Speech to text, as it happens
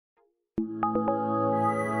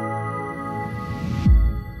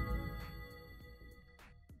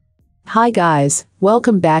Hi guys,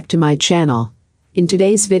 welcome back to my channel. In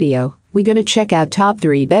today's video, we're gonna check out top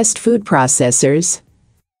 3 best food processors.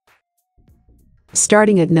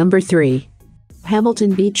 Starting at number 3.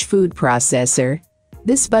 Hamilton Beach Food Processor.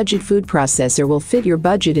 This budget food processor will fit your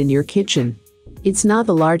budget in your kitchen. It's not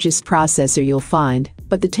the largest processor you'll find,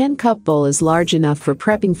 but the 10-cup bowl is large enough for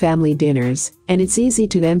prepping family dinners, and it's easy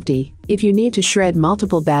to empty if you need to shred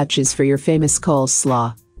multiple batches for your famous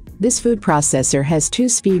coleslaw. This food processor has 2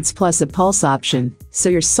 speeds plus a pulse option, so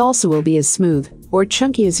your salsa will be as smooth or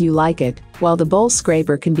chunky as you like it, while the bowl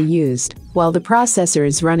scraper can be used while the processor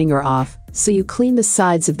is running or off, so you clean the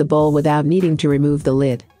sides of the bowl without needing to remove the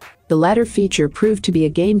lid. The latter feature proved to be a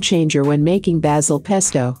game changer when making basil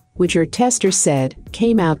pesto, which our tester said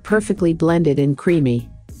came out perfectly blended and creamy.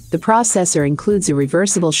 The processor includes a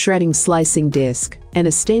reversible shredding slicing disc and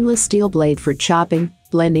a stainless steel blade for chopping,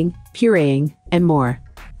 blending, pureeing, and more.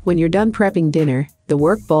 When you're done prepping dinner, the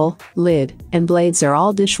work bowl, lid, and blades are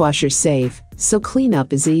all dishwasher safe, so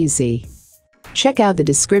cleanup is easy. Check out the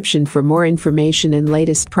description for more information and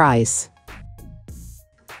latest price.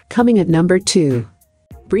 Coming at number 2.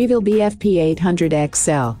 Breville DFP 800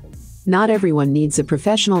 XL. Not everyone needs a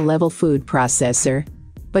professional level food processor,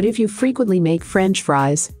 but if you frequently make French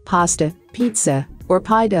fries, pasta, pizza, or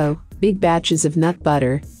pie dough, big batches of nut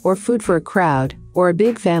butter, or food for a crowd, or a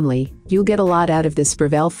big family, you'll get a lot out of this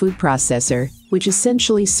Breville food processor, which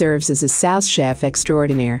essentially serves as a sauce chef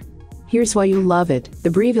extraordinaire. Here's why you'll love it. The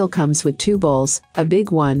Breville comes with 2 bowls, a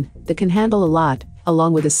big one that can handle a lot,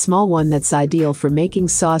 along with a small one that's ideal for making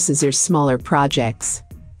sauces or smaller projects.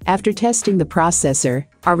 After testing the processor,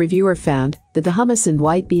 our reviewer found that the hummus and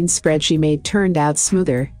white bean spread she made turned out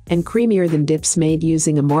smoother and creamier than dips made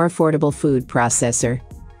using a more affordable food processor.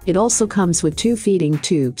 It also comes with 2 feeding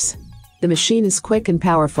tubes. The machine is quick and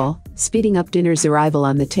powerful, speeding up dinner's arrival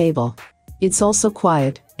on the table. It's also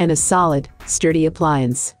quiet and a solid, sturdy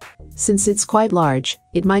appliance. Since it's quite large,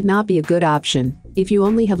 it might not be a good option if you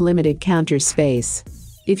only have limited counter space.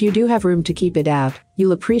 If you do have room to keep it out,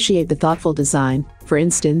 you'll appreciate the thoughtful design. For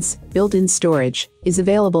instance, built-in storage is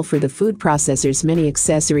available for the food processor's many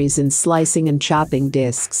accessories and slicing and chopping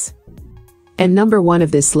discs. And number 1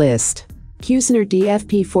 of this list. Cuisinart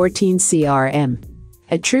DFP 14 CRM.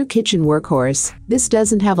 A true kitchen workhorse, this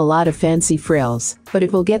doesn't have a lot of fancy frills, but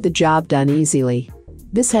it will get the job done easily.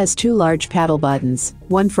 This has 2 large paddle buttons,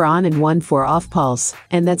 one for on and one for off pulse,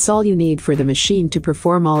 and that's all you need for the machine to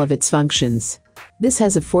perform all of its functions. This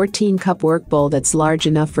has a 14-cup work bowl that's large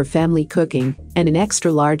enough for family cooking, and an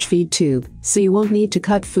extra large feed tube, so you won't need to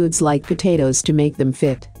cut foods like potatoes to make them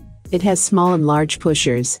fit. It has small and large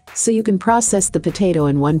pushers, so you can process the potato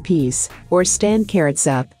in one piece, or stand carrots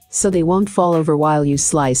up, so they won't fall over while you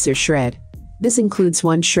slice or shred. This includes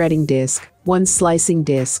 1 shredding disc, 1 slicing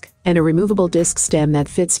disc, and a removable disc stem that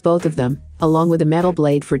fits both of them, along with a metal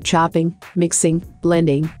blade for chopping, mixing,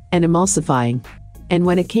 blending, and emulsifying. And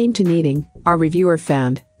when it came to kneading, our reviewer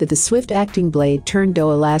found that the swift-acting blade turned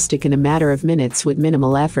dough elastic in a matter of minutes with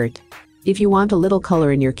minimal effort. If you want a little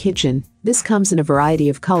color in your kitchen, this comes in a variety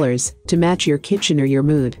of colors to match your kitchen or your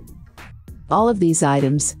mood. All of these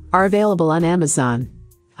items are available on Amazon.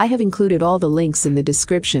 I have included all the links in the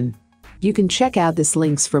description. You can check out these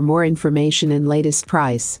links for more information and latest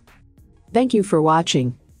price. Thank you for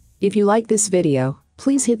watching. If you like this video,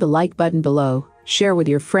 please hit the like button below, share with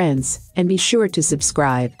your friends, and be sure to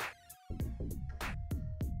subscribe.